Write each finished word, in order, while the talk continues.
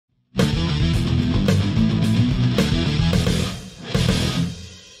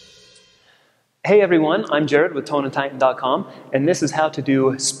Hey everyone, I'm Jared with ToneAndTitan.com, and this is how to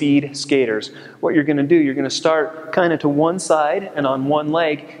do speed skaters. What you're going to do, you're going to start kind of to one side and on one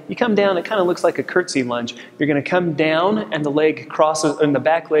leg. You come down, it kind of looks like a curtsy lunge. You're going to come down and the leg crosses, and the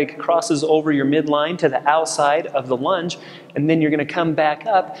back leg crosses over your midline to the outside of the lunge, and then you're going to come back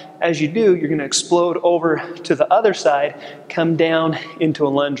up. As you do, you're going to explode over to the other side, come down into a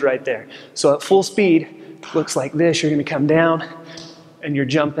lunge right there. So at full speed, looks like this. You're going to come down, and you're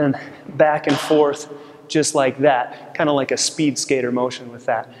jumping back and forth just like that, kind of like a speed skater motion with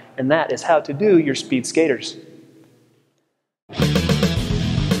that. And that is how to do your speed skaters.